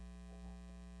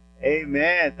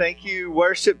Amen. Thank you,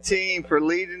 worship team, for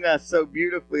leading us so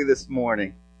beautifully this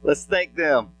morning. Let's thank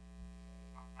them.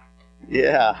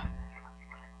 Yeah.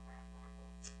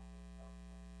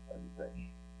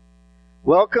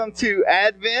 Welcome to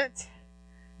Advent.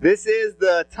 This is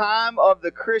the time of the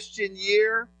Christian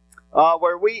year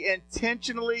where we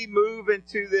intentionally move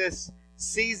into this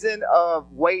season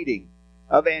of waiting,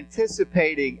 of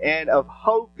anticipating, and of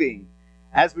hoping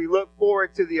as we look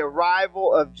forward to the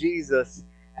arrival of Jesus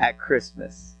at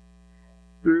Christmas.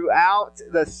 Throughout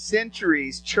the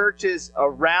centuries, churches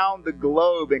around the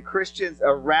globe and Christians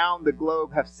around the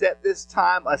globe have set this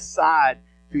time aside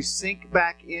to sink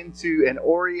back into and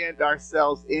orient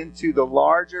ourselves into the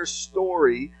larger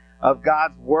story of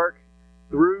God's work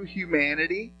through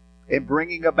humanity and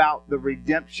bringing about the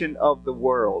redemption of the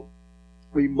world.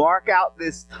 We mark out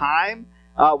this time.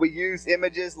 We use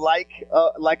images like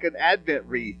an Advent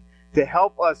wreath to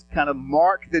help us kind of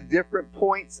mark the different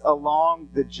points along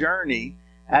the journey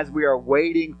as we are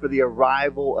waiting for the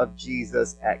arrival of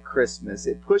Jesus at Christmas.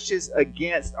 It pushes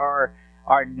against our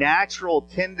natural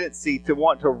tendency to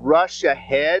want to rush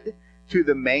ahead to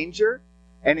the manger,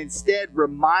 and instead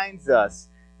reminds us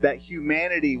that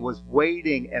humanity was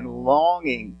waiting and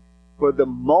longing for the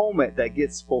moment that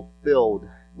gets fulfilled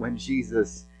when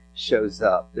Jesus shows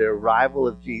up. The arrival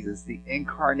of Jesus, the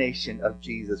incarnation of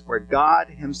Jesus, where God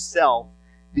himself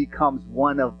becomes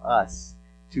one of us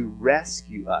to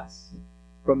rescue us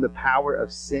from the power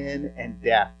of sin and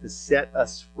death, to set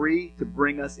us free, to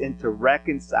bring us into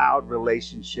reconciled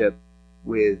relationship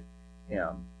with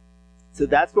him. So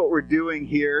that's what we're doing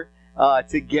here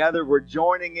together. We're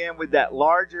joining in with that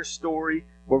larger story.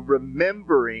 We're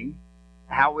remembering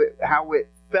how it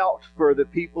felt for the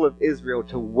people of Israel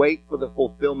to wait for the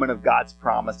fulfillment of God's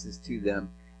promises to them.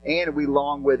 And we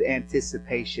long with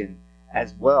anticipation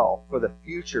as well for the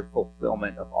future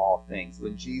fulfillment of all things,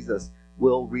 when Jesus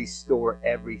will restore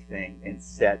everything and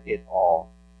set it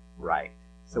all right.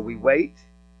 So we wait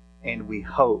and we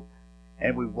hope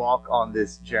and we walk on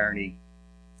this journey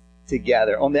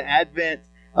together. On the Advent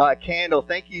candle,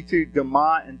 thank you to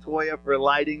Demont and Toya for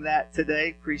lighting that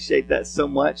today. Appreciate that so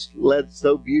much. Led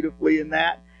so beautifully in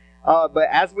that. But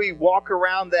as we walk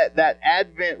around that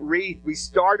Advent wreath, we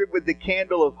started with the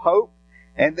candle of hope,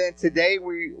 and then today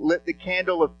we lit the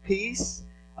candle of peace.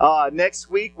 Next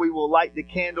week we will light the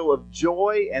candle of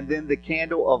joy, and then the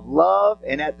candle of love,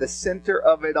 and at the center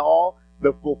of it all,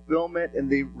 the fulfillment and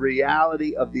the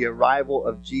reality of the arrival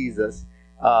of Jesus.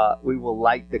 We will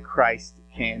light the Christ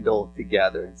candle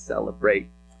together and celebrate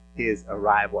his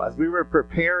arrival. As we were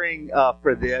preparing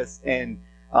for this, and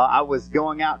I was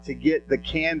going out to get the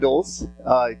candles,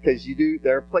 because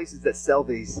there are places that sell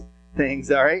these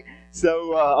things, all right?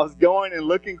 So I was going and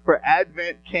looking for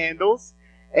Advent candles.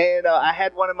 And I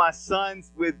had one of my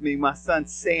sons with me, my son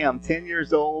Sam, 10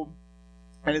 years old.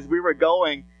 And as we were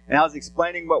going, and I was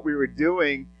explaining what we were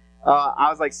doing, I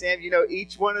was like, Sam,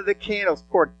 each one of the candles,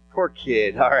 poor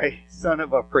kid, all right, son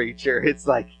of a preacher. It's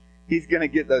like he's going to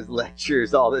get those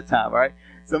lectures all the time, all right?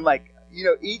 So I'm like,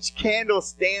 each candle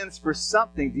stands for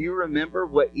something. Do you remember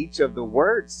what each of the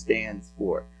words stands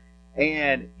for?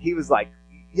 And he was like,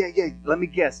 yeah, let me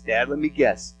guess, Dad, let me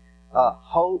guess.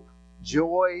 Hope,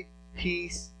 joy,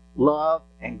 peace, love,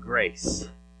 and grace.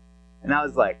 And I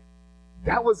was like,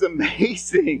 that was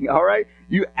amazing, all right?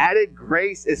 You added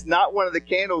grace. It's not one of the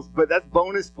candles, but that's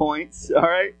bonus points, all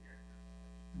right?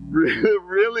 Really,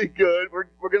 really good.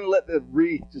 We're going to let the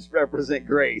wreath just represent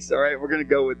grace, all right? We're going to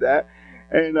go with that.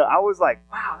 And I was like,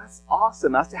 wow, that's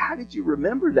awesome. I said, how did you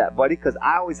remember that, buddy? Because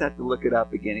I always have to look it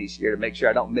up again each year to make sure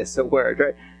I don't miss a word,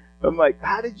 right? I'm like,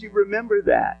 how did you remember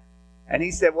that? And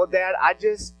he said, well, Dad, I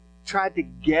just tried to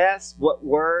guess what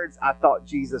words I thought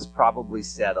Jesus probably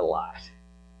said a lot.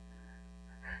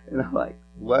 And I'm like,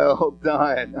 well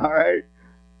done, all right?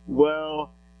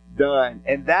 Well done.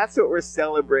 And that's what we're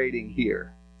celebrating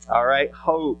here, all right?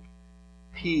 Hope,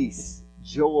 peace,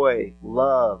 joy,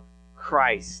 love,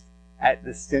 Christ at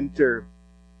the center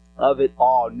of it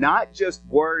all. Not just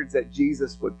words that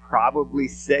Jesus would probably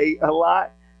say a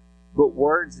lot, but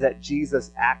words that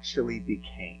Jesus actually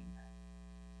became.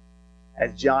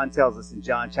 As John tells us in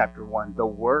John chapter 1, the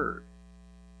Word,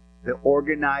 the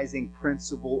organizing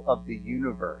principle of the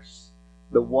universe,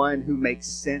 the one who makes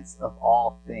sense of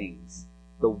all things,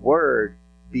 the Word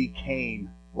became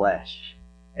flesh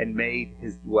and made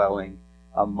his dwelling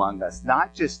among us.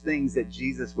 Not just things that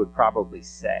Jesus would probably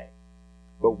say,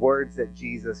 but words that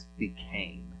Jesus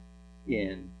became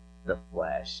in the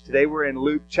flesh. Today we're in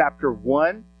Luke chapter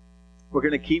 1. We're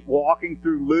going to keep walking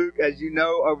through Luke, as you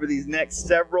know, over these next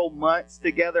several months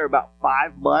together, about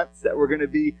 5 months that we're going to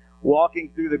be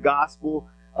walking through the Gospel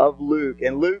of Luke.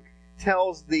 And Luke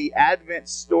tells the Advent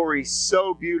story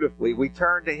so beautifully. We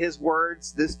turn to his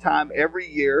words this time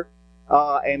every year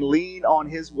and lean on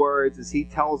his words as he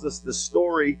tells us the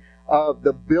story of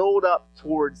the build up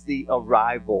towards the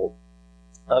arrival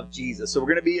of Jesus. So we're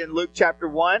going to be in Luke chapter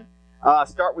 1,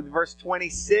 start with verse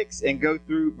 26 and go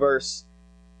through verse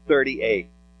 38.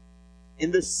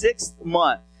 In the 6th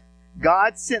month,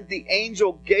 God sent the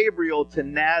angel Gabriel to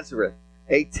Nazareth,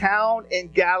 a town in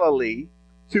Galilee,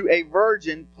 to a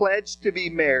virgin pledged to be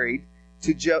married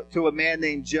to a man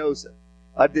named Joseph,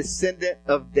 a descendant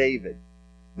of David.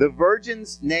 The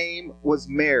virgin's name was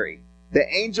Mary. The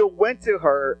angel went to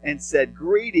her and said,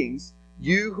 "Greetings,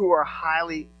 you who are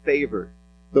highly favored.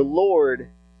 The Lord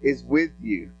is with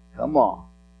you." Come on.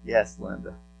 Yes,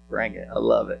 Linda. Bring it. I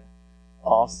love it.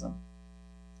 Awesome.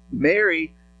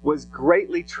 Mary was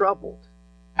greatly troubled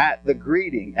at the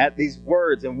greeting, at these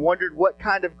words, and wondered what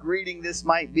kind of greeting this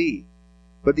might be.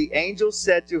 But the angel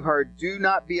said to her, "Do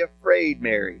not be afraid,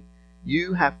 Mary.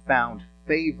 You have found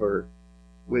favor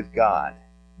with God.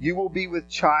 You will be with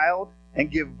child and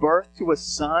give birth to a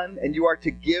son, and you are to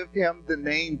give him the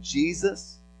name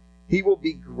Jesus. He will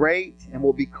be great and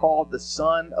will be called the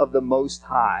Son of the Most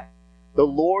High. The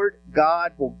Lord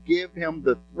God will give him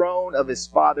the throne of his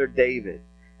father David,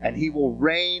 and he will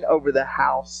reign over the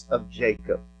house of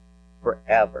Jacob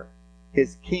forever.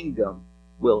 His kingdom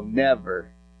will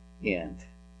never end."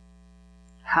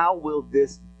 "How will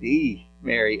this be?"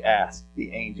 Mary asked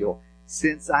the angel,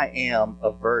 "since I am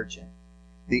a virgin?"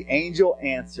 The angel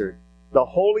answered, "The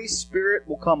Holy Spirit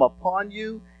will come upon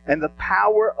you, and the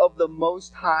power of the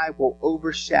Most High will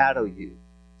overshadow you.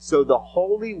 So the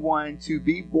Holy One to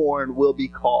be born will be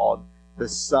called the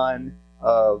Son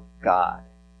of God.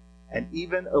 And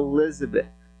even Elizabeth,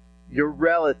 your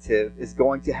relative, is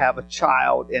going to have a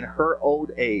child in her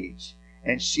old age,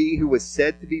 and she who was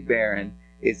said to be barren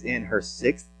is in her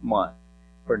 6th month,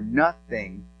 for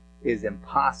nothing is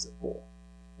impossible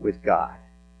with God."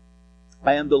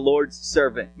 "I am the Lord's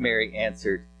servant," Mary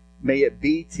answered. "May it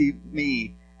be to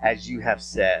me as you have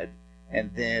said."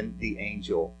 And then the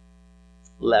angel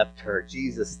left her.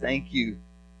 Jesus, thank you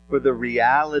for the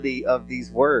reality of these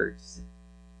words,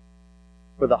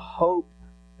 for the hope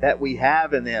that we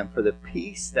have in them, for the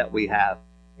peace that we have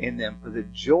in them, for the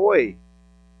joy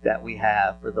that we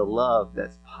have, for the love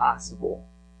that's possible,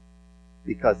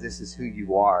 because this is who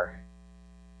you are.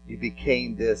 You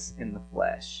became this in the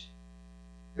flesh.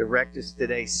 Direct us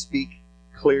today. Speak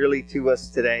clearly to us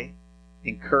today.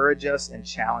 Encourage us and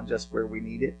challenge us where we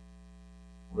need it.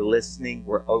 We're listening.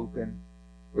 We're open.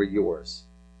 We're yours.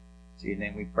 In your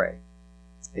name we pray.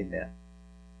 Amen.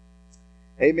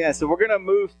 Amen. So we're going to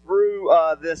move through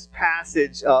this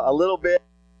passage a little bit.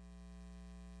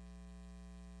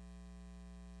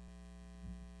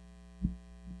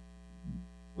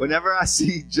 Whenever I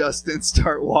see Justin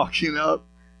start walking up,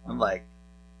 I'm like,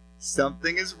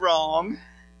 something is wrong,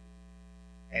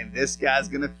 and this guy's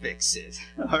going to fix it.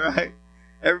 All right?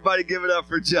 Everybody give it up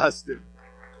for Justin.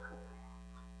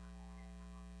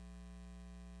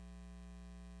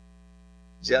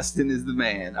 Justin is the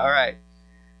man. All right.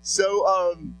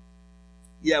 So,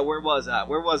 where was I?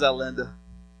 Where was I, Linda?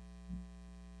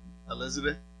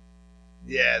 Elizabeth?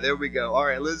 Yeah, there we go. All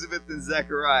right, Elizabeth and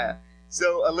Zechariah.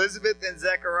 So Elizabeth and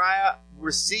Zechariah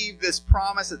receive this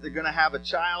promise that they're going to have a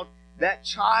child. That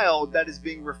child that is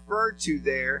being referred to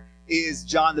there is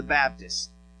John the Baptist.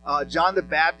 John the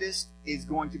Baptist is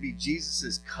going to be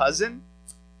Jesus' cousin.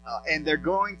 And they're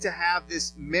going to have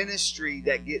this ministry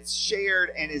that gets shared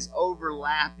and is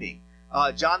overlapping.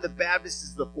 John the Baptist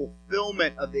is the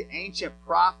fulfillment of the ancient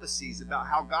prophecies about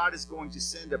how God is going to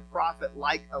send a prophet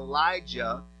like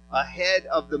Elijah ahead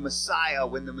of the Messiah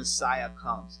when the Messiah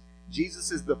comes.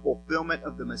 Jesus is the fulfillment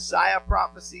of the Messiah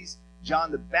prophecies.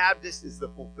 John the Baptist is the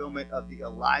fulfillment of the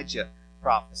Elijah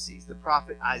prophecies. The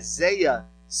prophet Isaiah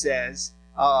says,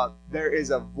 there is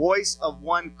a voice of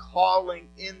one calling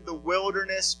in the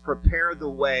wilderness, prepare the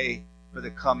way for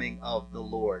the coming of the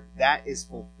Lord. That is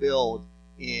fulfilled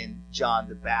in John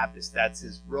the Baptist. That's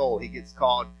his role. He gets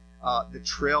called the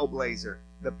trailblazer,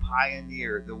 the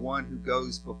pioneer, the one who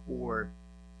goes before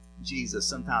Jesus,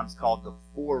 sometimes called the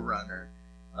forerunner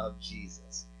of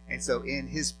Jesus. And so in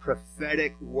his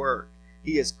prophetic work,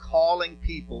 he is calling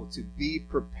people to be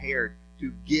prepared,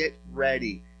 to get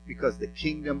ready, because the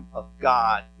kingdom of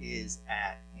God is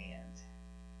at hand.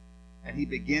 And he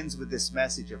begins with this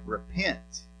message of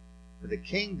repent, for the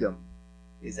kingdom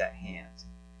is at hand.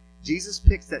 Jesus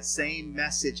picks that same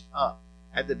message up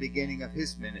at the beginning of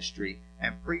his ministry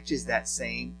and preaches that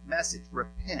same message.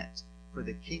 Repent, for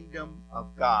the kingdom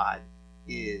of God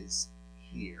is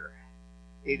here.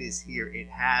 It is here. It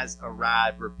has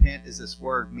arrived. Repent is this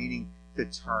word meaning to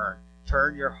turn.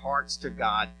 Turn your hearts to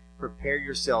God. Prepare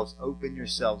yourselves. Open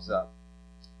yourselves up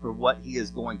for what he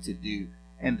is going to do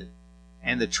and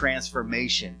the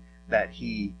transformation that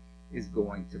he is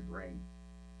going to bring.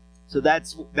 So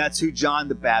that's who John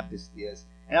the Baptist is.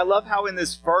 And I love how in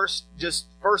this first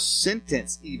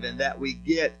sentence even that we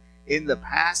get in the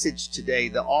passage today,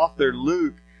 the author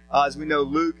Luke, as we know,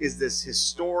 Luke is this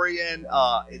historian.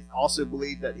 It's also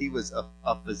believed that he was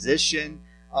a physician,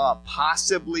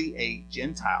 possibly a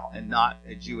Gentile and not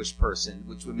a Jewish person,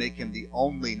 which would make him the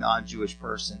only non-Jewish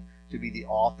person to be the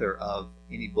author of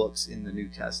any books in the New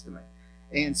Testament.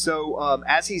 And so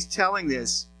as he's telling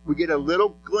this, we get a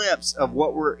little glimpse of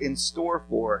what we're in store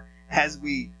for as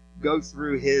we go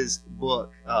through his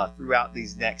book throughout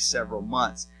these next several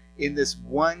months. In this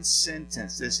one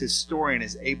sentence, this historian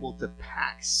is able to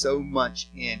pack so much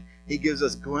in. He gives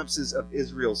us glimpses of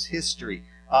Israel's history.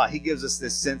 He gives us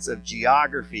this sense of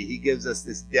geography. He gives us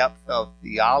this depth of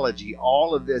theology.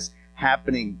 All of this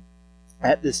happening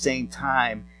at the same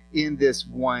time in this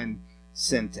one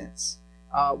sentence.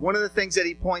 One of the things that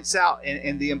he points out,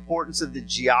 and the importance of the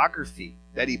geography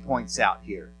that he points out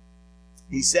here,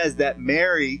 he says that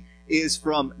Mary is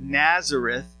from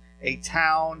Nazareth, a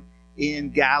town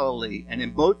in Galilee. And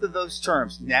in both of those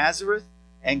terms, Nazareth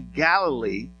and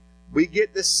Galilee, we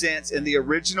get the sense, and the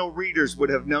original readers would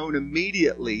have known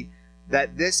immediately,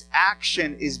 that this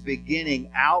action is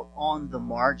beginning out on the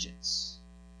margins,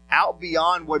 out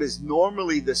beyond what is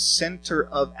normally the center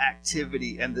of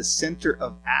activity and the center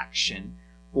of action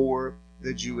for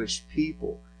the Jewish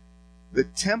people. The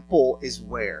temple is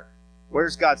where?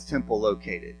 Where's God's temple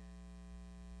located?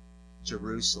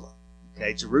 Jerusalem.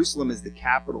 Okay, Jerusalem is the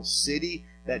capital city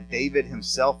that David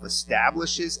himself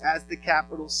establishes as the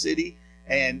capital city.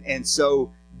 And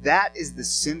so that is the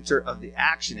center of the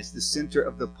action. It's the center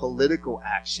of the political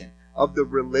action, of the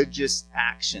religious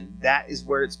action. That is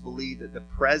where it's believed that the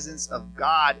presence of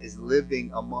God is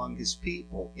living among his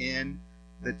people in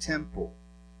the temple.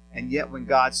 And yet when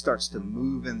God starts to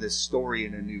move in this story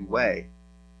in a new way,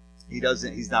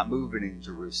 he's not moving in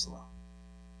Jerusalem.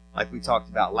 Like we talked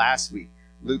about last week,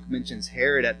 Luke mentions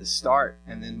Herod at the start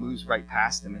and then moves right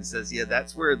past him and says, yeah,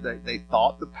 that's where they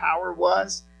thought the power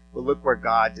was, but look where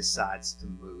God decides to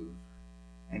move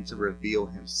and to reveal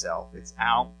himself. It's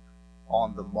out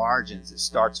on the margins. It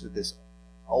starts with this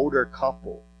older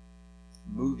couple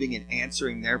moving and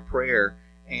answering their prayer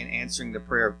and answering the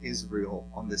prayer of Israel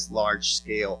on this large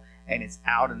scale. And it's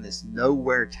out in this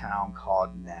nowhere town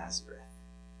called Nazareth.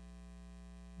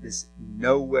 This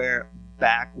nowhere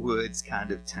backwoods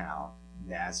kind of town,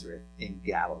 Nazareth in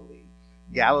Galilee.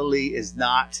 Galilee is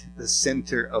not the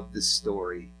center of the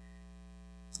story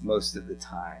most of the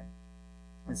time.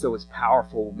 And so it's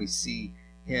powerful when we see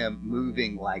him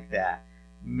moving like that.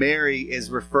 Mary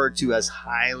is referred to as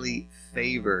highly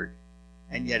favored,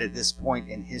 and yet at this point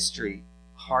in history,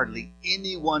 hardly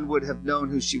anyone would have known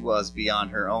who she was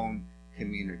beyond her own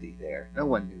community there. No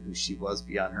one knew who she was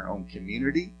beyond her own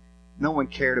community. No one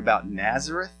cared about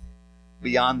Nazareth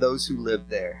beyond those who lived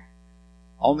there.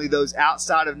 Only those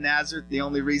outside of Nazareth, the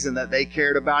only reason that they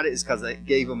cared about it is because it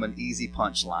gave them an easy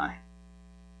punchline.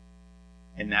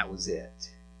 And that was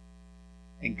it.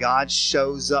 And God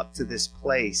shows up to this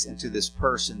place and to this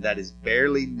person that is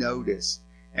barely noticed.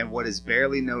 And what is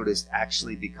barely noticed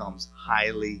actually becomes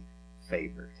highly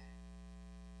favored.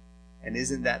 And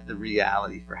isn't that the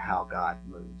reality for how God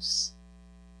moves?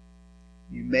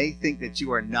 You may think that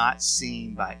you are not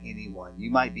seen by anyone.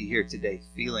 You might be here today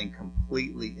feeling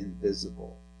completely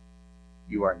invisible.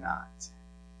 You are not.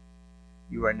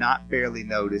 You are not barely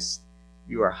noticed.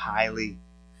 You are highly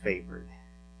favored.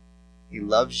 He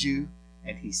loves you,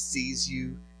 and he sees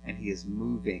you, and he is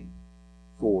moving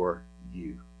for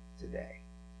you today.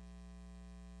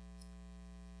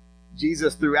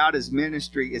 Jesus, throughout his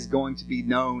ministry, is going to be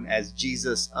known as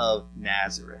Jesus of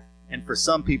Nazareth. And for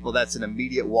some people, that's an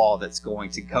immediate wall that's going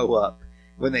to go up.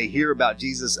 When they hear about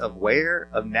Jesus of where?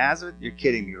 Of Nazareth? You're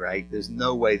kidding me, right? There's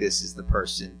no way this is the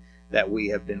person that we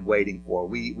have been waiting for.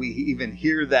 We even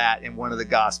hear that in one of the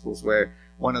Gospels where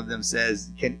one of them says,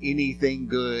 can anything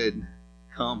good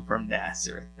come from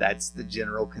Nazareth? That's the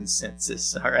general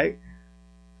consensus, all right?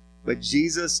 But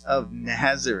Jesus of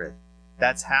Nazareth,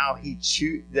 that's how he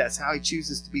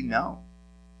chooses to be known.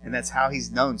 And that's how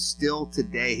he's known. Still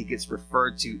today, he gets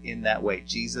referred to in that way.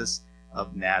 Jesus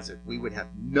of Nazareth. We would have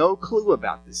no clue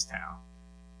about this town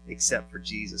except for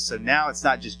Jesus. So now it's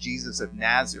not just Jesus of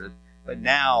Nazareth, but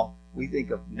now we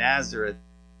think of Nazareth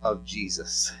of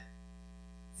Jesus.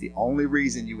 It's the only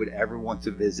reason you would ever want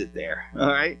to visit there. All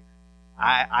right?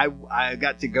 I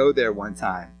got to go there one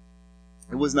time.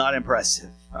 It was not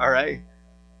impressive, all right?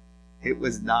 It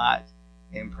was not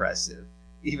impressive,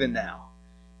 even now.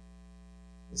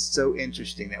 It's so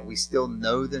interesting that we still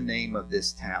know the name of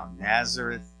this town,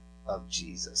 Nazareth of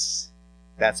Jesus.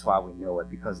 That's why we know it,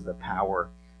 because of the power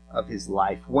of his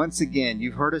life. Once again,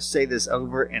 you've heard us say this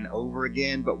over and over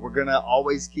again, but we're going to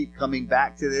always keep coming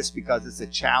back to this because it's a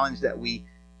challenge that we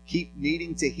keep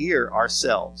needing to hear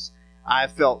ourselves. I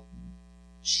felt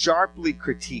sharply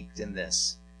critiqued in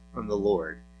this from the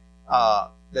Lord.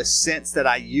 The sense that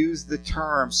I use the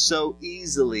term so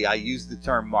easily, I use the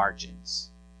term margins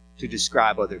to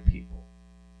describe other people.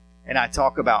 And I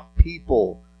talk about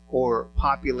people or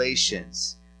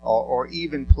populations or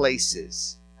even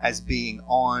places as being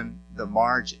on the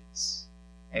margins.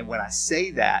 And when I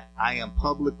say that, I am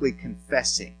publicly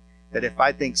confessing that if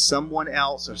I think someone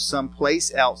else or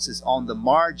someplace else is on the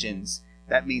margins,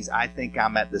 that means I think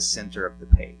I'm at the center of the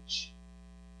page.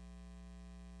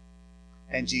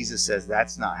 And Jesus says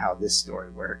that's not how this story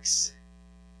works.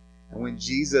 And when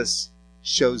Jesus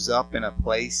shows up in a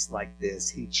place like this,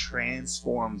 he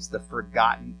transforms the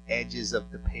forgotten edges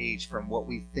of the page from what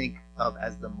we think of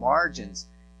as the margins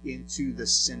into the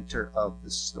center of the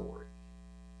story.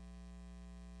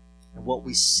 And what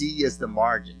we see as the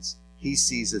margins, he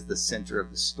sees as the center of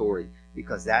the story,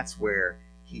 because that's where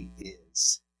he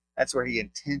is. That's where he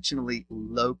intentionally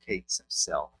locates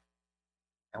himself.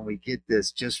 And we get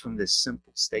this just from this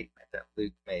simple statement that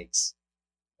Luke makes: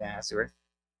 Nazareth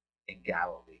in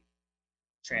Galilee.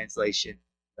 Translation,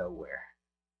 nowhere.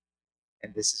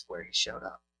 And this is where he showed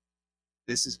up.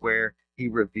 This is where he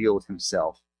revealed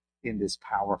himself in this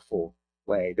powerful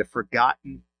way. The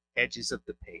forgotten edges of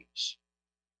the page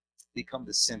become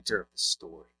the center of the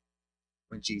story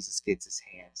when Jesus gets his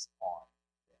hands on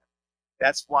them.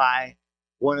 That's why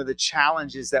one of the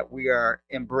challenges that we are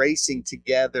embracing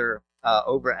together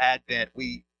over Advent,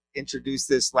 we introduced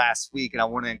this last week, and I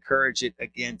want to encourage it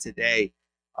again today.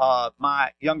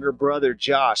 My younger brother,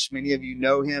 Josh, many of you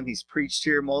know him. He's preached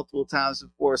here multiple times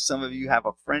before. Some of you have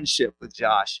a friendship with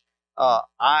Josh.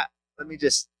 I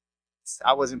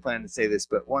wasn't planning to say this,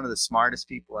 but one of the smartest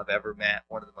people I've ever met,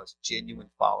 one of the most genuine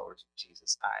followers of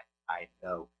Jesus I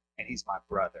know, and he's my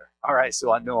brother. All right,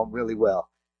 so I know him really well.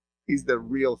 He's the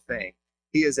real thing.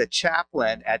 He is a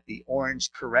chaplain at the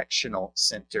Orange Correctional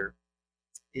Center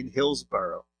in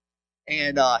Hillsborough.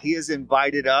 And he has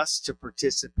invited us to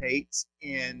participate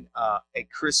in a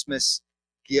Christmas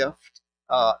gift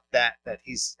that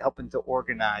he's helping to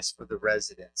organize for the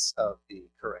residents of the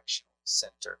correctional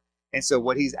center. And so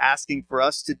what he's asking for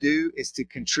us to do is to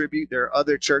contribute. There are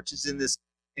other churches in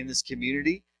this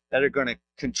community that are going to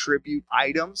contribute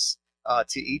items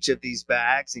to each of these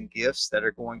bags and gifts that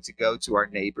are going to go to our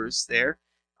neighbors there.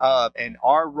 And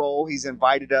our role, he's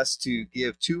invited us to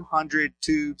give 200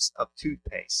 tubes of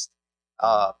toothpaste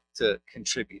to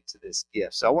contribute to this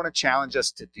gift. So I want to challenge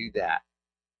us to do that.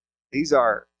 These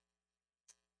are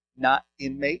not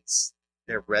inmates,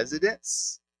 they're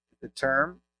residents, the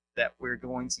term that we're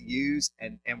going to use,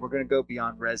 and we're going to go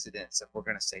beyond residents, and we're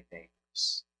going to say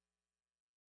neighbors.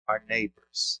 Our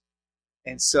neighbors.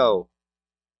 And so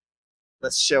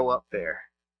let's show up there.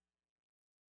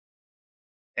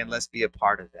 And let's be a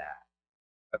part of that.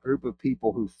 A group of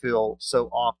people who so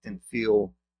often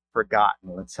feel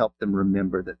forgotten. Let's help them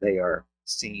remember that they are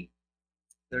seen.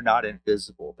 They're not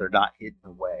invisible. They're not hidden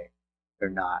away. They're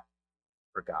not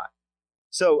forgotten.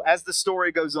 So as the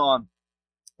story goes on,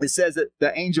 it says that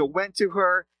the angel went to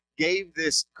her, gave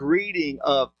this greeting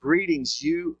of greetings,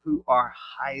 you who are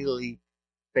highly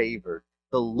favored.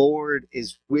 The Lord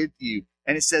is with you.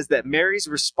 And it says that Mary's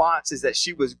response is that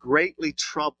she was greatly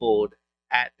troubled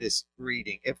at this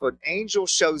greeting. If an angel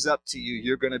shows up to you,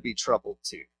 you're going to be troubled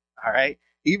too. All right.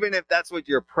 Even if that's what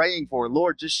you're praying for,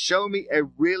 Lord, just show me a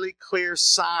really clear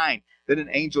sign that an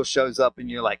angel shows up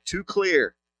and you're like, too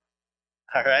clear.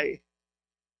 All right.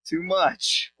 Too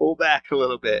much. Pull back a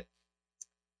little bit.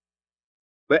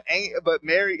 But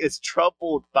Mary is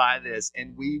troubled by this,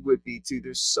 and we would be too.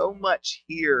 There's so much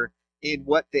here in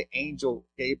what the angel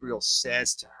Gabriel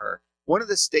says to her. One of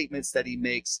the statements that he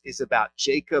makes is about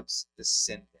Jacob's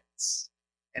descendants.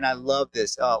 And I love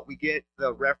this. We get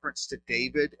the reference to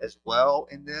David as well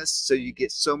in this. So you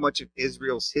get so much of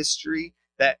Israel's history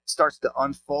that starts to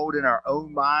unfold in our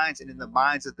own minds and in the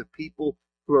minds of the people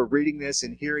who are reading this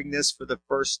and hearing this for the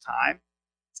first time.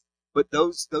 But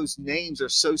those names are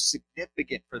so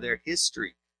significant for their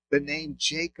history. The name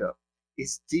Jacob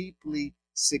is deeply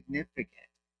significant.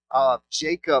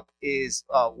 Jacob is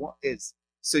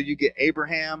so you get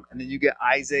Abraham, and then you get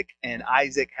Isaac, and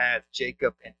Isaac had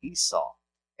Jacob and Esau.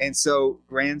 And so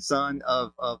grandson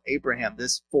of Abraham,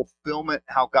 this fulfillment,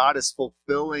 how God is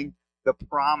fulfilling the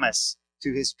promise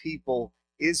to his people,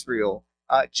 Israel,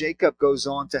 Jacob goes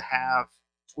on to have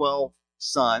 12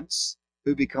 sons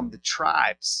who become the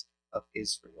tribes of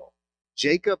Israel.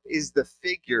 Jacob is the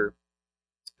figure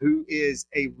who is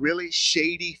a really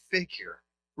shady figure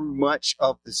through much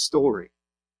of the story.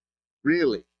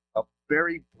 Really, a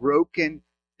very broken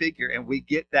figure, and we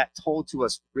get that told to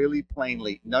us really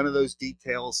plainly. None of those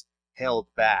details held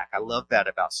back. I love that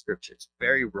about Scripture. It's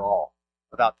very raw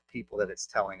about the people that it's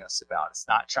telling us about. It's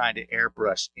not trying to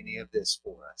airbrush any of this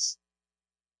for us.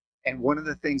 And one of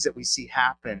the things that we see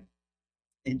happen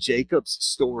in Jacob's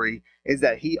story is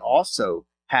that he also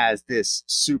has this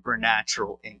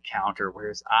supernatural encounter where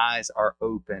his eyes are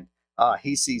open.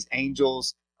 He sees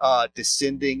angels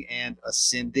descending and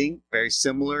ascending, very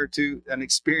similar to an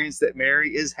experience that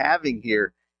Mary is having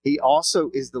here. He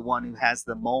also is the one who has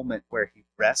the moment where he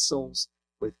wrestles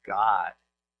with God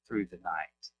through the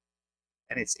night.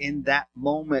 And it's in that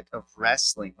moment of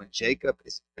wrestling when Jacob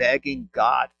is begging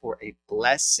God for a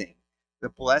blessing, the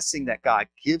blessing that God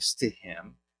gives to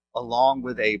him, along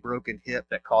with a broken hip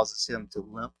that causes him to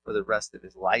limp for the rest of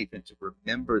his life and to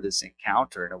remember this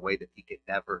encounter in a way that he could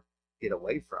never get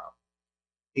away from.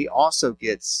 He also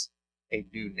gets a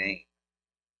new name.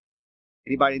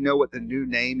 Anybody know what the new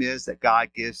name is that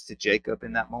God gives to Jacob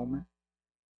in that moment?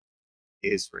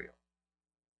 Israel.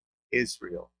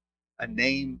 Israel. A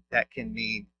name that can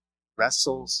mean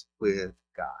wrestles with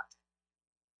God.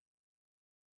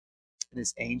 And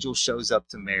this angel shows up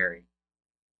to Mary.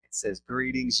 It says,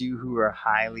 "Greetings, you who are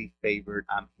highly favored.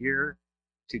 I'm here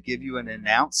to give you an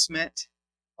announcement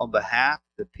on behalf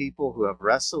of the people who have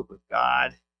wrestled with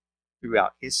God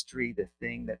throughout history. The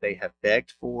thing that they have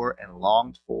begged for and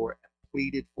longed for and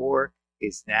pleaded for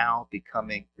is now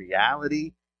becoming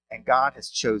reality, and God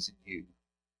has chosen you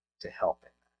to help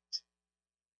in that."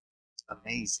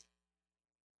 Amazing.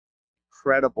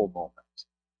 Incredible moment.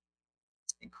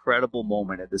 Incredible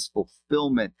moment of this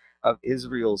fulfillment of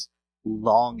Israel's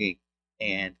longing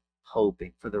and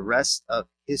hoping. For the rest of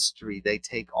history, they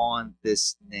take on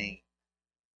this name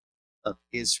of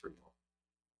Israel,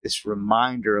 this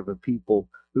reminder of a people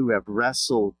who have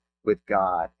wrestled with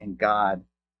God, and God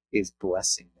is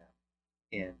blessing them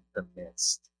in the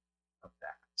midst of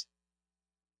that.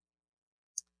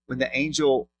 When the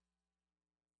angel,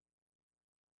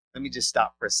 let me just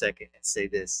stop for a second and say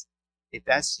this. If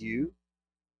that's you,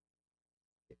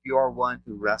 if you are one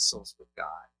who wrestles with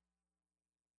God,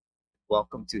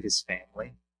 welcome to his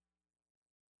family.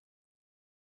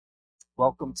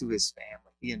 Welcome to his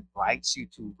family. He invites you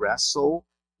to wrestle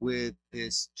with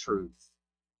this truth.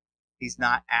 He's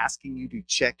not asking you to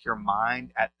check your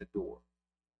mind at the door.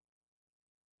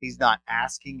 He's not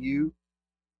asking you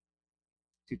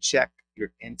to check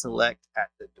your intellect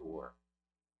at the door.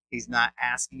 He's not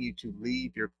asking you to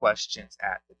leave your questions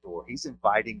at the door. He's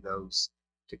inviting those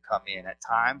to come in. At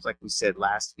times, like we said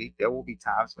last week, there will be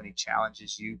times when he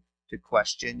challenges you to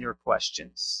question your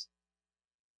questions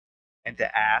and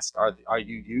to ask, are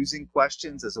you using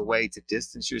questions as a way to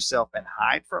distance yourself and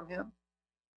hide from him?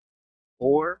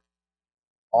 Or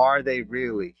are they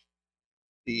really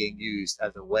being used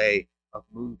as a way of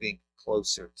moving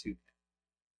closer to him?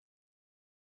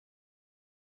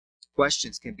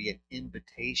 Questions can be an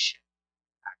invitation,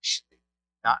 actually,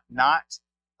 not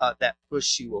that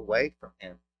push you away from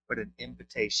him, but an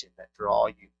invitation that draw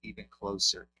you even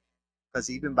closer. Because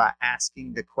even by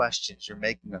asking the questions, you're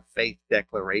making a faith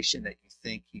declaration that you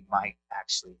think he might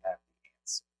actually have the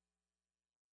answer.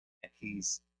 And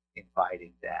he's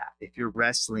inviting that. If you're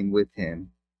wrestling with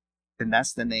him, then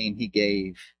that's the name he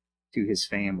gave to his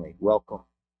family. Welcome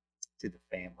to the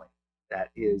family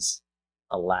that is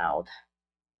allowed.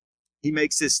 He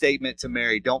makes this statement to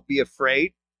Mary, "Don't be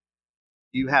afraid.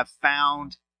 You have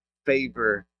found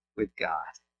favor with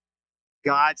God."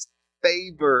 God's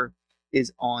favor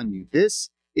is on you.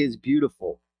 This is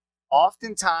beautiful.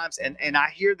 Oftentimes, and I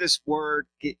hear this word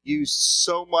get used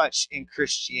so much in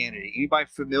Christianity. Anybody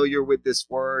familiar with this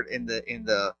word in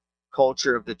the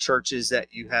culture of the churches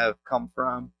that you have come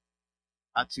from?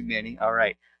 Not too many. All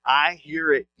right. I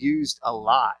hear it used a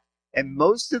lot. And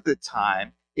most of the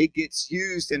time, it gets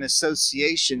used in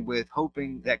association with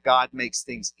hoping that God makes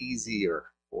things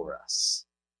easier for us.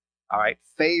 All right.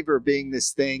 Favor being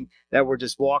this thing that we're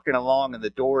just walking along and the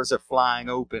doors are flying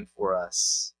open for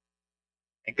us.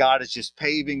 And God is just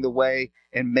paving the way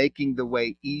and making the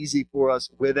way easy for us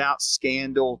without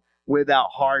scandal, without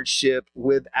hardship,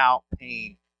 without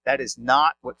pain. That is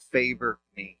not what favor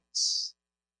means.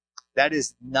 That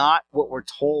is not what we're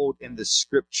told in the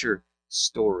scripture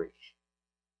story.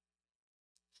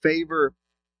 Favor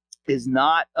is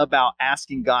not about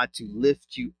asking God to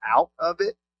lift you out of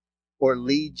it or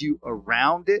lead you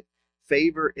around it.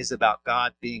 Favor is about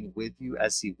God being with you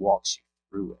as he walks you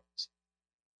through it.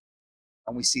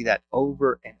 And we see that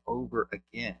over and over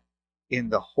again in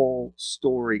the whole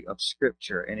story of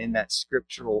Scripture and in that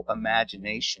scriptural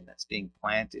imagination that's being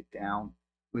planted down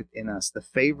within us. The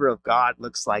favor of God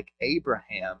looks like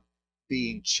Abraham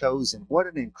being chosen. What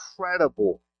an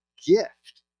incredible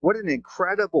gift. What an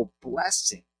incredible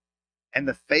blessing. And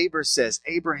the favor says,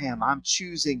 Abraham, I'm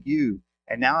choosing you.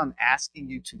 And now I'm asking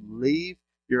you to leave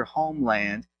your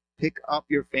homeland, pick up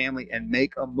your family, and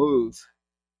make a move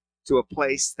to a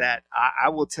place that I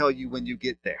will tell you when you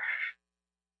get there.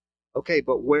 Okay,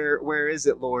 but where is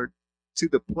it, Lord? To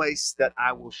the place that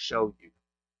I will show you.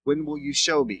 When will you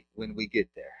show me? When we get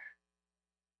there.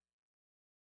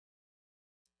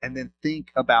 And then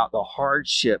think about the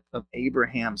hardship of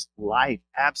Abraham's life.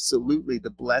 Absolutely, the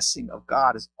blessing of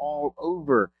God is all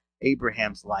over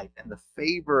Abraham's life and the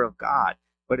favor of God.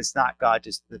 But it's not God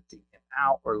just lifting him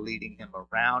out or leading him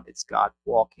around. It's God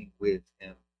walking with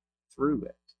him through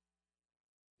it.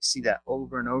 You see that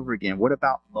over and over again. What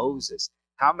about Moses?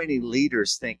 How many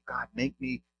leaders think, God, make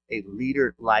me a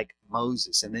leader like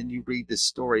Moses? And then you read the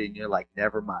story and you're like,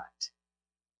 never mind.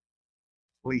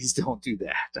 Please don't do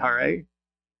that, all right?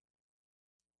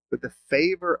 But the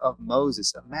favor of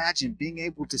Moses, imagine being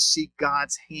able to see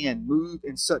God's hand move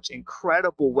in such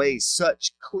incredible ways,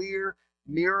 such clear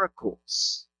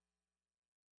miracles.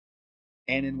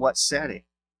 And in what setting?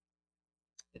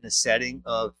 In the setting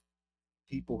of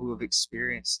people who have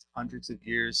experienced hundreds of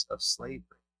years of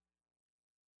slavery.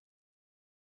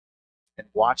 And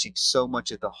watching so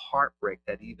much of the heartbreak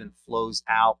that even flows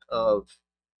out of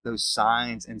those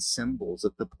signs and symbols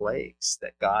of the plagues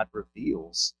that God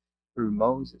reveals through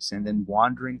Moses, and then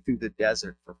wandering through the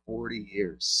desert for 40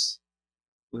 years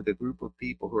with a group of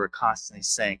people who are constantly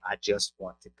saying, I just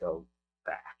want to go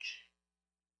back.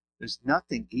 There's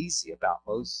nothing easy about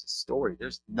Moses' story.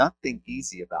 There's nothing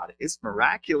easy about it. It's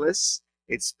miraculous.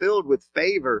 It's filled with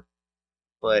favor,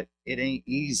 but it ain't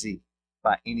easy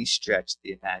by any stretch of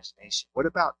the imagination. What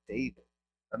about David?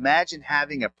 Imagine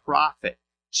having a prophet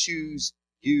choose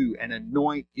you and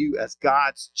anoint you as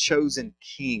God's chosen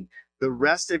king. The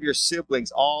rest of your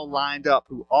siblings all lined up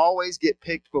who always get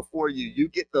picked before you. You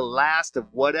get the last of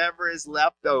whatever is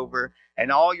left over,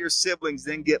 and all your siblings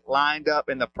then get lined up,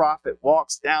 and the prophet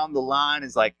walks down the line,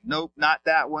 is like, nope, not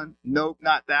that one. Nope,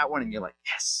 not that one. And you're like,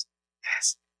 yes,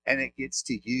 yes. And it gets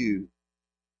to you.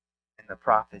 And the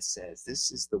prophet says,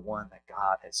 this is the one that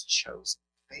God has chosen.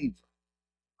 Favor,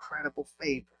 incredible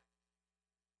favor.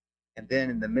 And then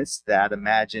in the midst of that,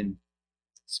 imagine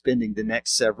spending the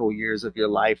next several years of your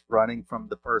life running from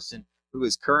the person who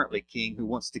is currently king, who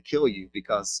wants to kill you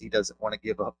because he doesn't want to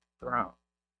give up the throne.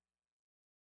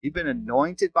 You've been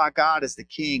anointed by God as the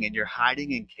king, and you're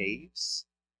hiding in caves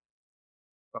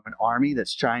from an army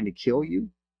that's trying to kill you.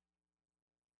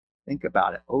 Think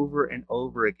about it over and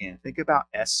over again. Think about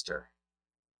Esther.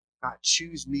 God,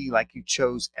 choose me like you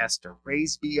chose Esther.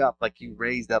 Raise me up like you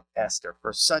raised up Esther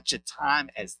for such a time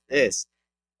as this.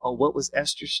 Oh, what was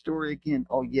Esther's story again?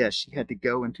 Oh, yes, she had to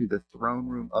go into the throne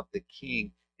room of the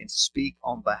king and speak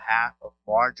on behalf of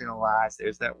marginalized,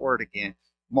 there's that word again,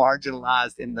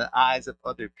 marginalized in the eyes of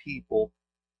other people,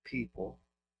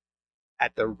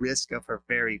 at the risk of her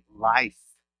very life,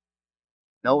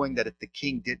 knowing that if the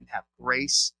king didn't have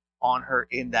grace on her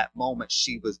in that moment,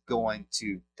 she was going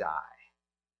to die.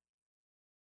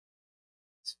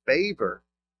 It's favor,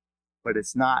 but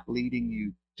it's not leading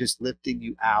you, just lifting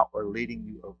you out or leading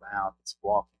you around. It's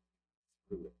walking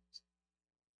through it.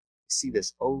 You see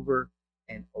this over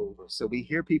and over. So we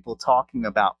hear people talking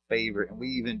about favor, and we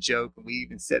even joke, and we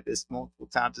even said this multiple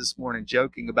times this morning,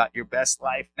 joking about your best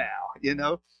life now, you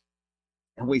know?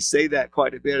 And we say that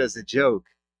quite a bit as a joke.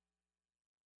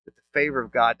 But the favor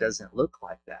of God doesn't look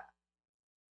like that.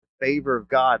 The favor of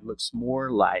God looks more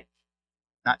like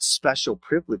not special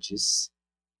privileges,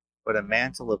 but a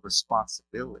mantle of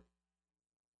responsibility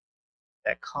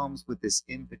that comes with this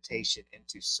invitation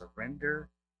into surrender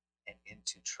and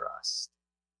into trust.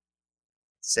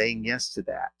 Saying yes to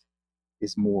that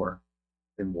is more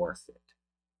than worth it.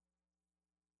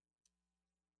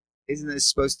 Isn't this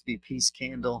supposed to be Peace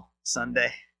Candle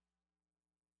Sunday?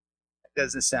 That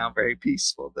doesn't sound very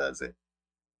peaceful, does it?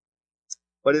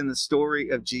 But in the story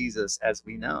of Jesus, as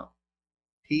we know,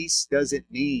 peace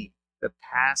doesn't mean the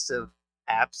passive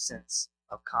absence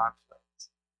of conflict.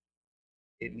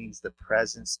 It means the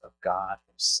presence of God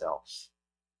himself,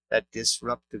 that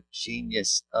disruptive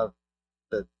genius of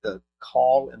the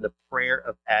call and the prayer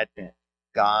of Advent,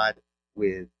 God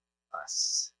with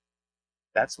us.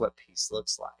 That's what peace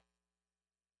looks like.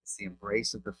 It's the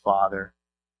embrace of the Father.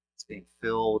 It's being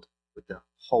filled with the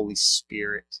Holy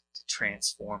Spirit to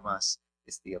transform us.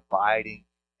 It's the abiding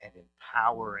and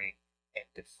empowering and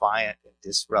defiant and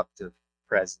disruptive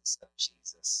presence of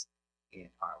Jesus in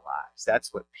our lives.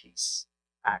 That's what peace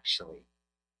actually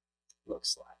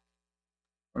looks like.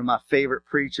 One of my favorite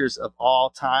preachers of all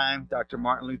time, Dr.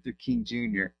 Martin Luther King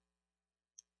Jr.,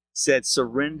 said,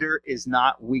 "Surrender is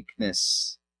not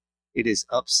weakness, it is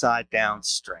upside down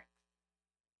strength."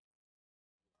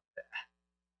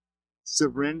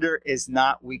 Surrender is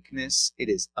not weakness, it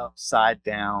is upside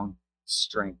down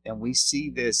strength. And we see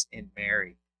this in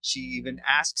Mary. She even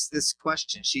asks this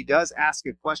question. She does ask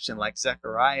a question like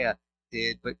Zechariah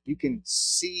did, but you can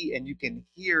see and you can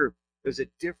hear there's a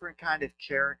different kind of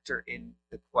character in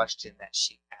the question that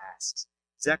she asks.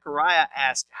 Zechariah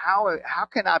asked, how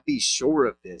can I be sure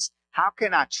of this? How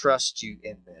can I trust you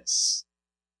in this?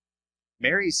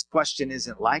 Mary's question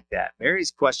isn't like that.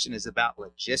 Mary's question is about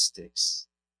logistics.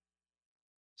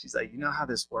 She's like, you know how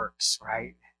this works,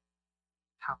 right?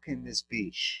 How can this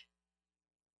be?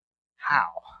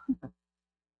 How?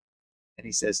 And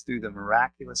he says, through the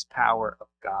miraculous power of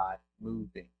God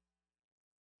moving,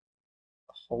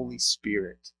 the Holy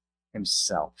Spirit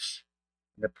himself,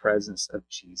 in the presence of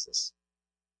Jesus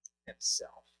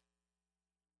himself.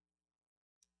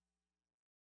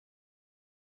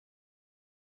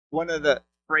 One of the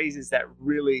phrases that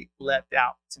really leapt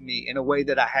out to me in a way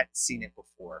that I hadn't seen it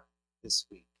before this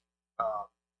week.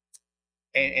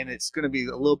 And it's going to be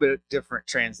a little bit different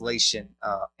translation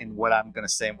in what I'm going to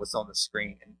say and what's on the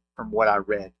screen and from what I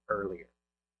read earlier.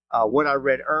 What I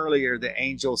read earlier, the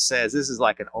angel says, this is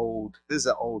an old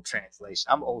translation.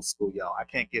 I'm old school, y'all. I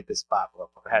can't get this Bible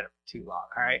up. I've had it for too long,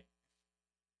 all right?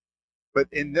 But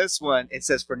in this one, it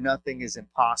says, for nothing is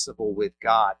impossible with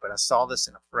God. But I saw this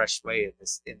in a fresh way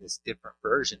in this different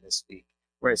version this week,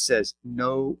 where it says,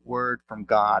 no word from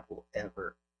God will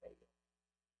ever fail.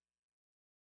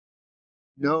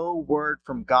 No word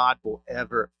from God will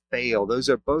ever fail. Those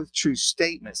are both true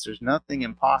statements. There's nothing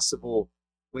impossible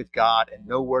with God, and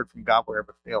no word from God will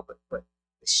ever fail. But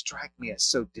they strike me as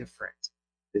so different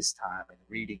this time in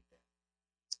reading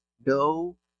them.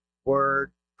 No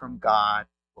word from God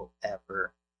will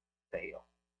ever fail.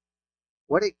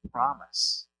 What a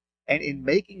promise. And in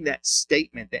making that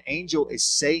statement, the angel is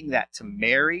saying that to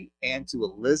Mary and to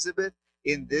Elizabeth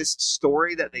in this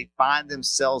story that they find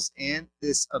themselves in,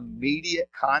 this immediate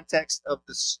context of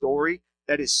the story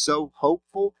that is so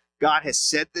hopeful. God has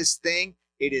said this thing.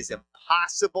 It is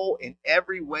impossible in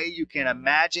every way you can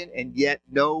imagine, and yet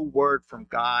no word from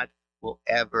God will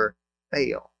ever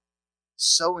fail.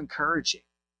 So encouraging.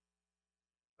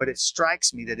 But it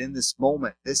strikes me that in this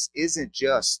moment, this isn't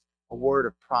just a word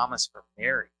of promise for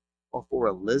Mary or for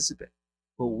Elizabeth,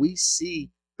 but we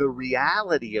see the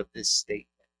reality of this statement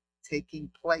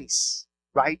taking place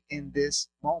right in this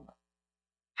moment.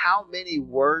 How many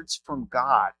words from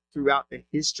God throughout the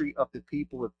history of the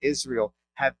people of Israel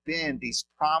have been these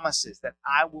promises that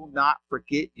I will not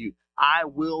forget you. I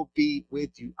will be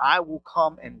with you. I will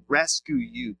come and rescue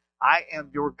you. I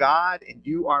am your God and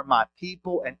you are my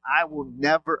people, and I will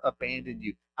never abandon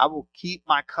you. I will keep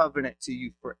my covenant to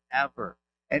you forever.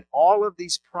 And all of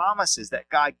these promises that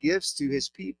God gives to his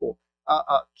people,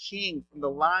 a king from the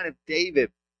line of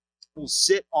David will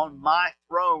sit on my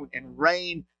throne and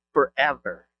reign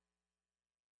forever.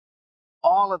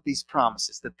 All of these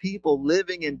promises, the people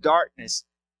living in darkness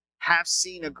have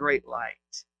seen a great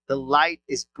light. The light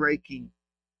is breaking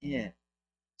in.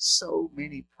 So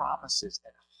many promises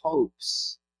and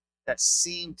hopes that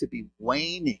seem to be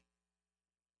waning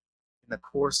in the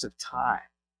course of time,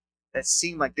 that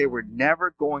seemed like they were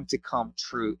never going to come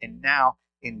true. And now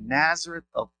in Nazareth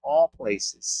of all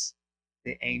places,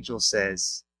 the angel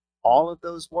says, all of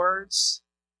those words,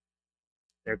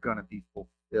 they're going to be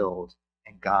fulfilled,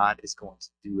 and God is going to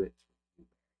do it through you.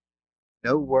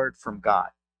 No word from God.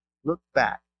 Look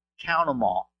back. Count them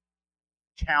all.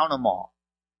 Count them all.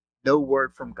 No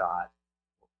word from God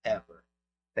will ever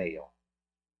fail.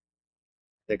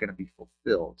 They're going to be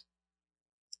fulfilled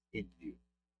in you.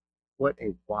 What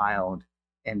a wild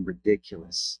and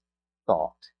ridiculous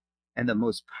thought. And the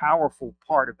most powerful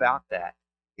part about that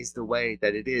is the way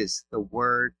that it is the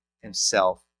Word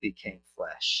himself became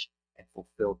flesh and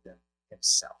fulfilled them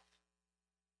himself.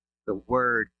 The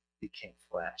Word became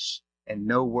flesh, and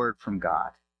no word from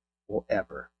God will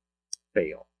ever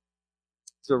fail.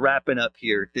 So wrapping up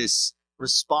here, this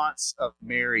response of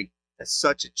Mary is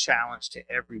such a challenge to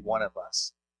every one of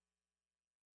us.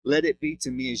 Let it be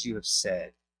to me as you have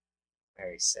said,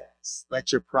 Mary says.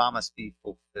 Let your promise be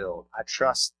fulfilled. I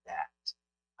trust that.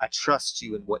 I trust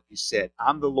you in what you said.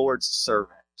 I'm the Lord's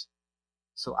servant,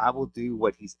 so I will do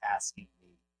what he's asking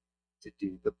me to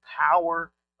do. The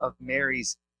power of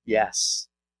Mary's yes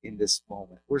in this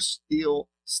moment. We're still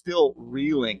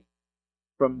reeling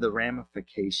from the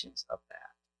ramifications of that.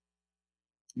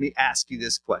 Let me ask you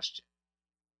this question.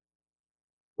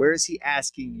 Where is he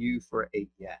asking you for a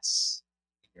yes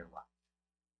in your life?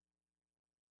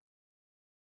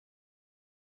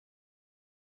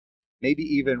 Maybe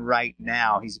even right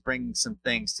now, he's bringing some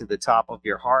things to the top of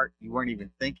your heart. You weren't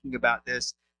even thinking about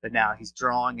this, but now he's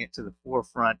drawing it to the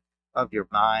forefront of your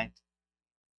mind.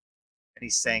 And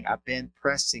he's saying, I've been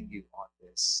pressing you on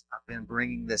this. I've been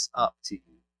bringing this up to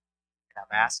you. And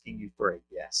I'm asking you for a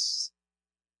yes.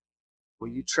 Will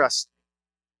you trust me?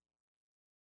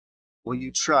 Will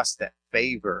you trust that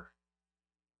favor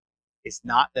is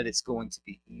not that it's going to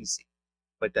be easy,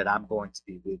 but that I'm going to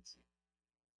be with you?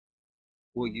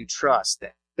 Will you trust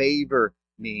that favor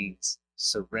means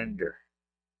surrender?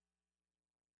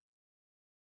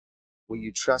 Will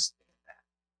you trust me in that?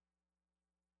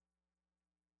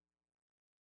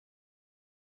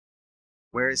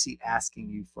 Where is he asking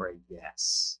you for a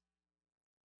yes?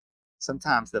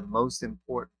 Sometimes the most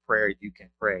important prayer you can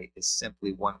pray is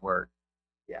simply one word: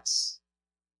 yes.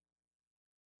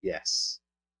 Yes.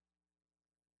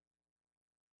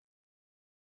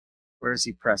 Where is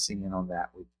he pressing in on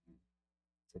that with you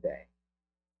today?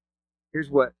 Here's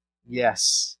what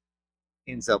yes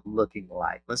ends up looking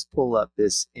like. Let's pull up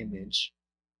this image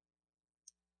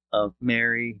of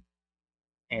Mary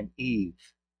and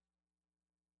Eve.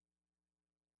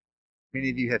 Many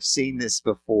of you have seen this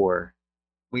before.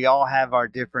 We all have our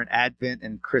different Advent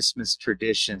and Christmas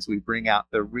traditions. We bring out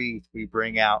the wreath, we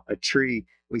bring out a tree,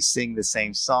 we sing the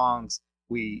same songs,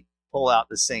 we pull out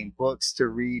the same books to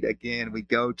read again, we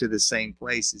go to the same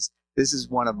places. This is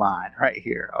one of mine right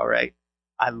here, all right?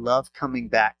 I love coming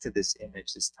back to this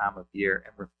image this time of year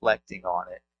and reflecting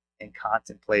on it and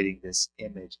contemplating this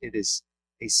image. It is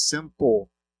a simple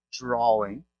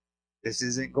drawing. This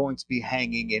isn't going to be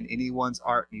hanging in anyone's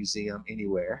art museum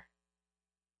anywhere.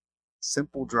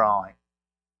 Simple drawing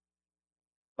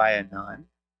by a nun,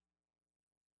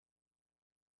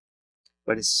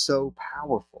 but it's so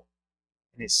powerful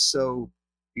and it's so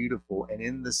beautiful. And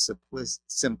in the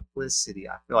simplicity,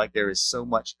 I feel like there is so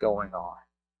much going on.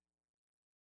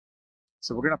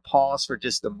 So we're going to pause for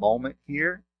just a moment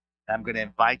here. I'm going to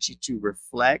invite you to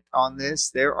reflect on this.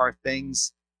 There are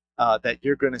things that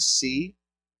you're going to see.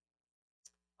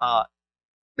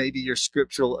 Maybe your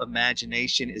scriptural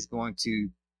imagination is going to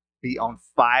be on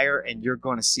fire and you're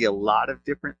going to see a lot of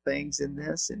different things in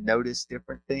this and notice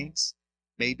different things.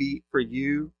 Maybe for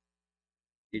you,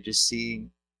 you're just seeing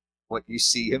what you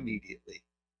see immediately.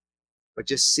 But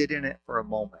just sit in it for a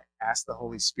moment. Ask the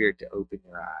Holy Spirit to open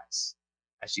your eyes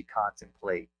as you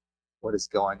contemplate what is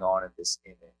going on in this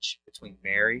image between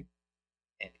Mary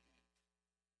and Eve.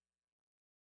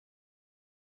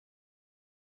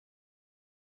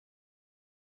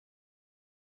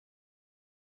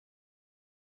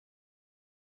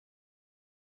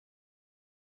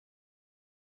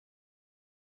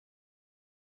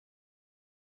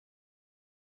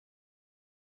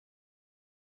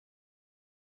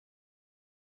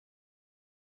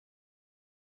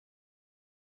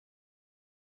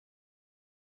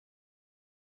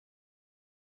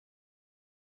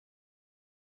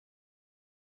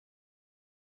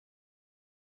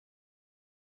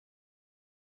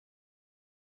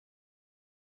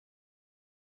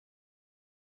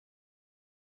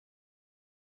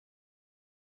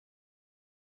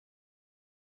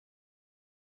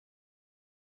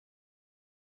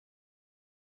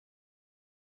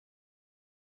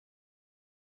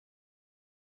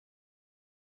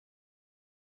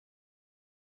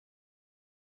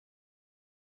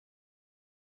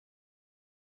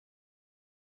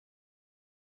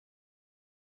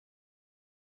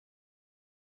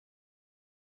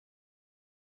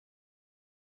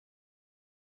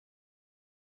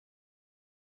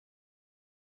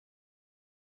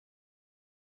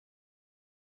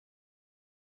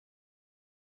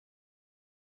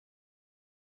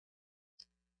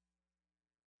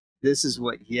 This is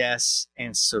what yes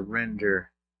and surrender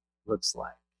looks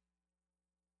like.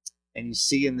 And you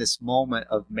see in this moment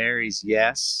of Mary's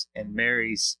yes and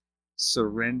Mary's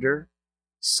surrender,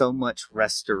 so much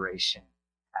restoration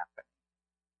happening.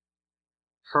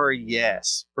 Her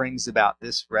yes brings about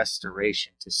this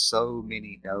restoration to so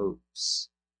many no's.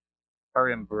 Her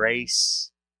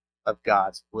embrace of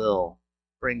God's will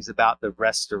brings about the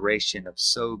restoration of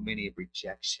so many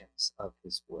rejections of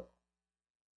his will.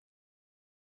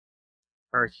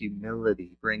 Her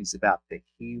humility brings about the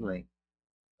healing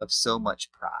of so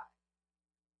much pride.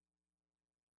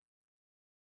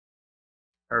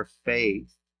 Her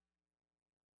faith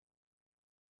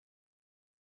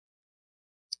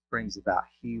brings about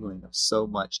healing of so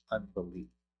much unbelief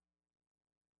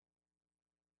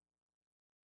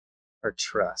or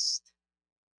trust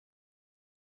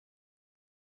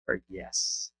or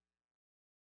yes.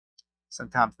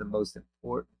 Sometimes the most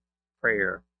important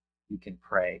prayer you can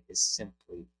pray is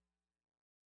simply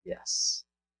yes.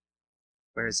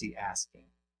 Where is he asking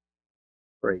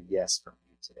for a yes from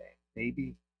you today?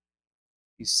 Maybe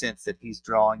you sense that he's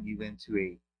drawing you into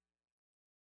a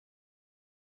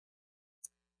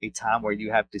time where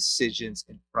you have decisions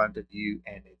in front of you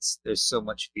and there's so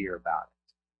much fear about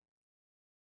it.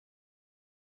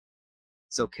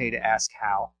 It's okay to ask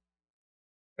how.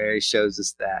 Mary shows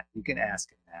us that. You can ask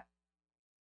him that,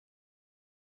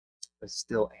 but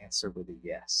still answer with a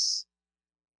yes.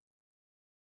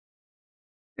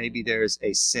 Maybe there's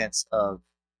a sense of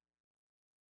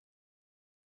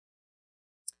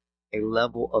a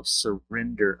level of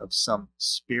surrender of some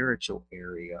spiritual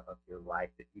area of your life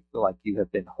that you feel like you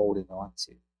have been holding on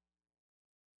to.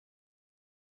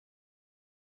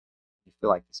 You feel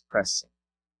like he's pressing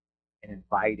and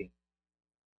inviting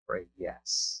for a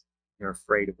yes. You're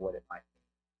afraid of what it might mean.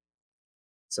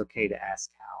 It's okay to ask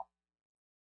how.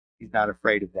 He's not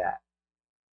afraid of that.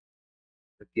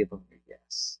 But give him your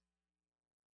yes.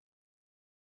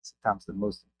 Sometimes the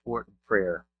most important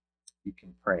prayer you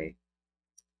can pray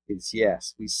is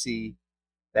yes. We see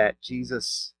that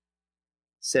Jesus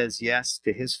says yes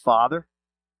to his Father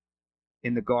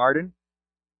in the garden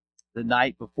the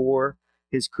night before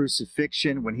his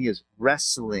crucifixion, when he is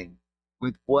wrestling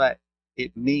with what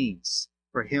it means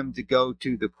for him to go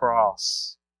to the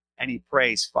cross. And he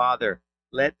prays, Father,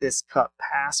 let this cup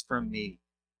pass from me,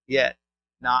 yet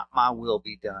not my will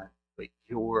be done, but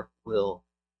your will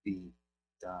be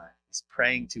done. He's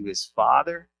praying to his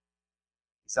Father.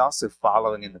 He's also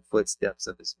following in the footsteps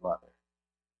of his mother.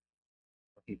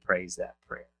 He prays that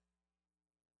prayer.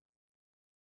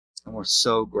 And we're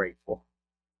so grateful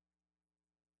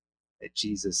that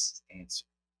Jesus' answer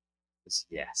was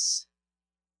yes.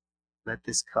 Let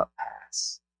this cup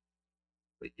pass,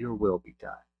 but your will be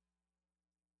done,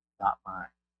 not mine.